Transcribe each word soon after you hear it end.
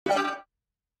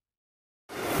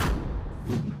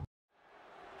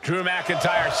Drew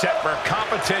McIntyre set for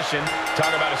competition.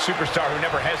 Talk about a superstar who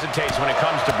never hesitates when it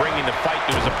comes to bringing the fight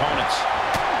to his opponents.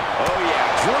 Oh, yeah.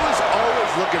 Drew is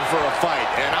always looking for a fight,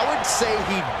 and I would say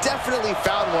he definitely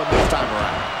found one this time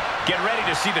around. Get ready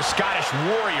to see the Scottish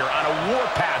Warrior on a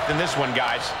warpath in this one,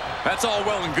 guys. That's all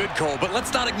well and good, Cole, but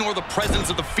let's not ignore the presence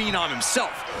of the Phenom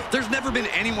himself. There's never been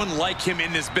anyone like him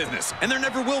in this business, and there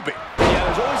never will be. Yeah,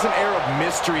 there's always an air of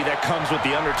mystery that comes with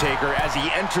The Undertaker as he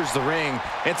enters the ring,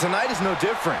 and tonight is no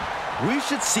different. We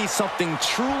should see something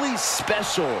truly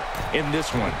special in this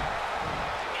one.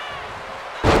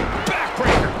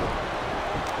 Backbreaker!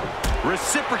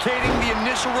 Reciprocating the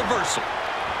initial reversal.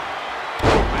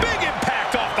 Big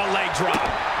impact off the leg drop.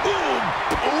 Ooh,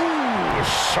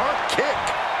 sharp kick.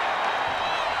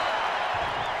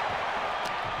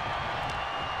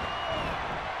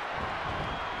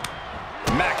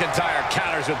 McIntyre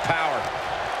counters with power.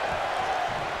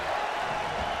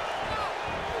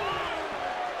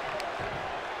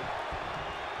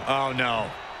 Oh, no.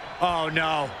 Oh,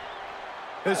 no.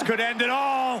 This could end it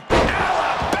all.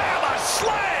 Alabama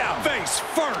slam! Face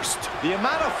first. The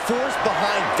amount of force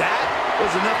behind that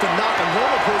was enough to knock a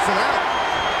normal person out.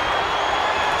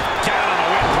 Down on the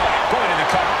win point. Going in the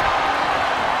cover.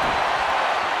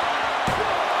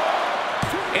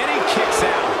 And he kicks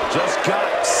out. Just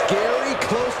got scary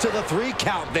close to the 3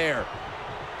 count there.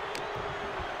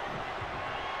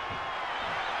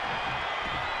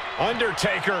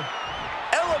 Undertaker.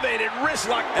 Elevated wrist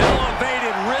lock.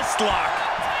 Elevated wrist lock.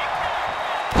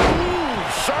 Ooh,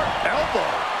 sharp elbow.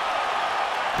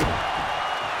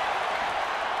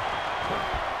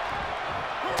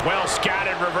 Well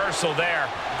scattered reversal there.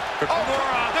 The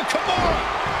Kimura. The Kimura.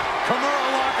 Kimura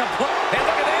lock of play. Hey,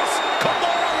 look at this.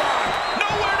 Kimura lock.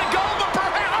 Nowhere to go but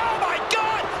perhaps. Oh, my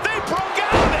God. They broke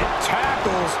out of it.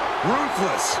 Tackles.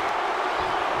 Ruthless.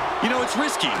 You know, it's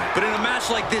risky, but in a match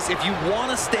like this, if you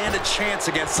want to stand a chance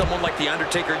against someone like The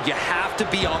Undertaker, you have to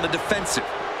be on the defensive.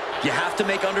 You have to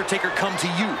make Undertaker come to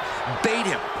you. Bait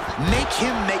him. Make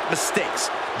him make mistakes.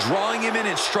 Drawing him in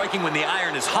and striking when the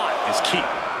iron is hot is key.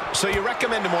 So you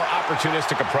recommend a more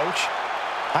opportunistic approach?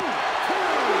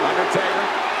 Undertaker.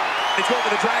 He's going for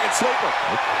the Dragon Sleeper.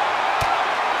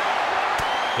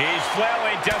 He's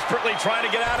flailing, desperately trying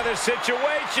to get out of this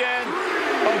situation.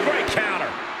 Oh, great counter.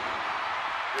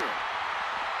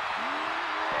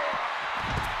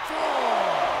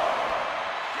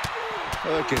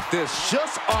 Look at this,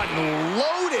 just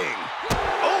unloading.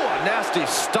 Oh, a nasty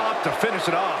stomp to finish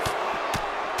it off.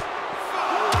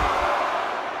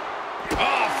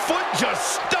 Oh, foot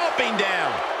just stomping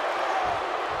down.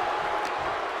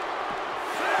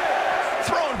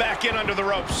 Thrown back in under the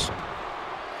ropes.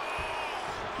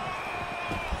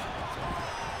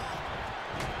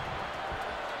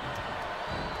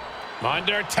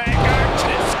 Undertaker,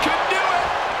 this could do it.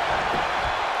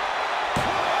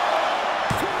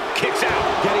 Kicks out.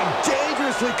 Getting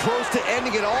dangerously close to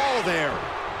ending it all there.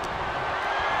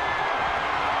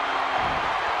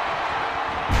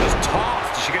 Just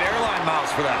tossed. She get airline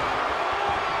miles for that.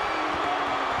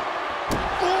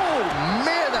 Oh,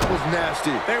 man, that was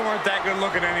nasty. They weren't that good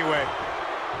looking anyway.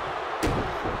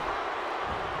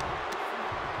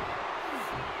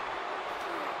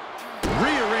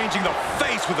 Rearranging the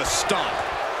face with a stomp.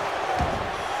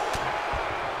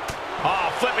 Oh,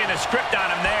 flipping the script on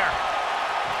him there.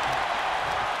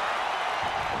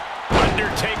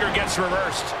 Undertaker gets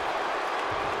reversed.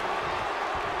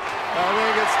 I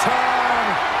think it's time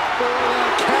for the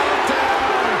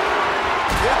countdown.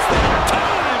 It's that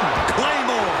time.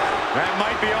 Claymore. That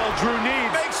might be all Drew needs.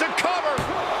 Makes a cover.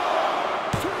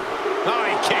 Oh,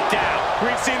 he kicked out.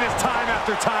 We've seen this time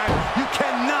after time. You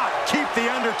cannot keep The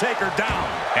Undertaker down.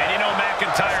 And you know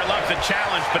McIntyre loves a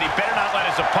challenge, but he better not let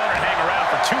his opponent hang around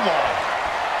for too long.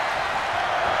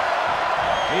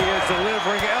 He is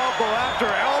delivering elbow after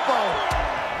elbow.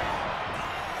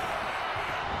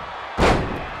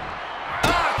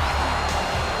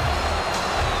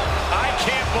 I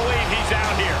can't believe he's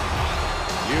out here.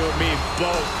 You and me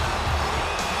both.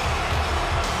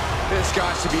 This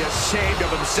guy should be ashamed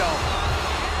of himself.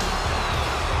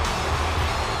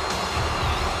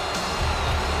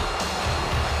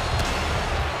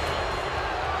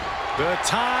 The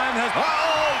time has...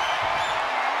 Uh-oh!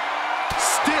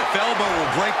 Stiff elbow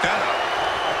will break that up.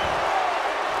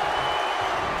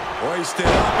 Hoisted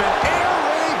up and... Air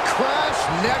raid crash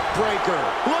neck breaker.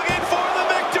 Looking for the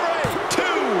victory. 2.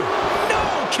 No,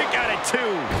 kick out at 2.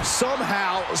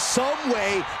 Somehow, some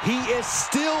way, he is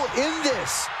still in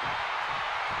this.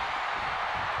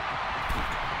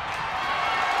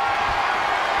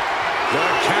 The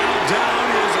countdown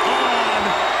is on.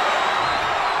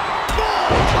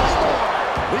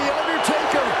 The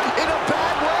Undertaker in a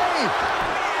bad way.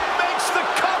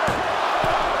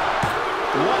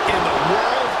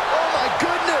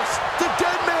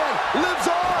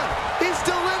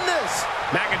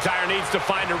 McIntyre needs to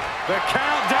find a... The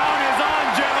countdown is on,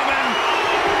 gentlemen.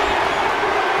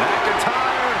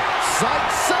 McIntyre,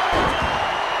 sights up.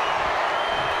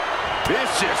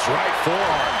 Vicious right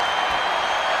forearm.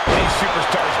 These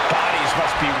superstars' bodies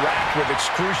must be racked with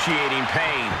excruciating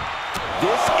pain.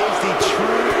 This is the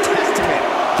true testament.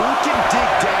 Who can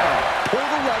dig down, pull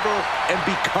the lever, and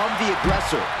become the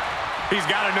aggressor? He's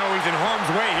got to know he's in harm's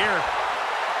way here.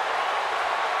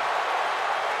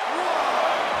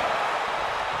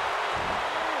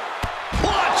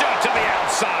 Launch out to the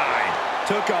outside.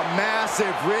 Took a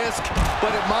massive risk,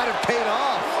 but it might have paid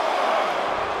off.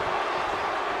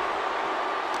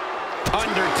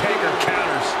 Undertaker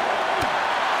counters.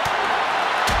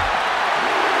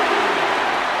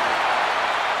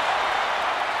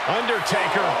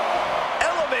 Undertaker.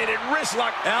 Elevated wrist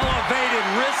lock. Elevated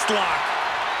wrist lock.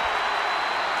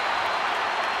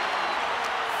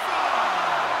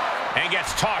 And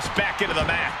gets tossed back into the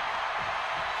mat.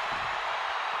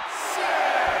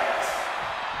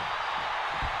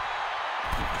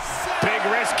 Big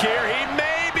risk here. He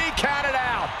may be counted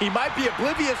out. He might be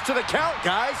oblivious to the count,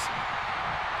 guys.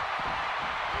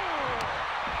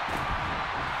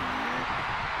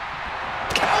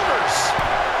 Counters.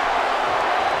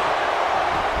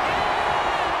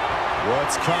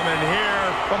 What's coming here?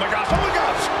 Oh my gosh. Oh my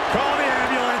gosh. Call the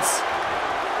ambulance.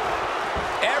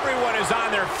 Everyone is on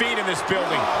their feet in this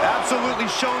building. Absolutely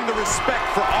showing the respect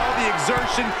for all the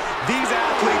exertion these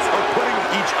athletes are putting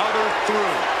each other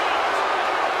through.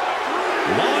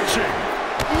 Launching.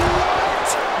 What?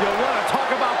 You want to talk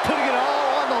about putting it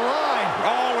all on the line.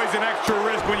 Always an extra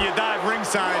risk when you dive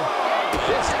ringside.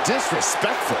 It's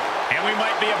disrespectful. And we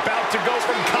might be about to go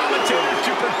from commentators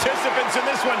to participants in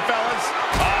this one, fellas.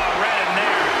 Right in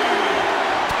there.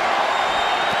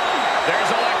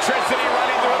 There's electricity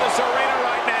running through this arena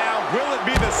right now. Will it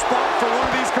be the spot for one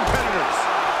of these competitors?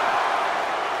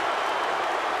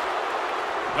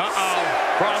 Uh-oh.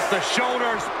 Cross the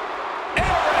shoulders.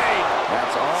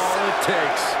 That's all it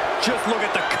takes. Just look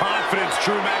at the confidence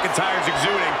Drew McIntyre's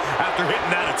exuding after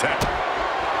hitting that attack.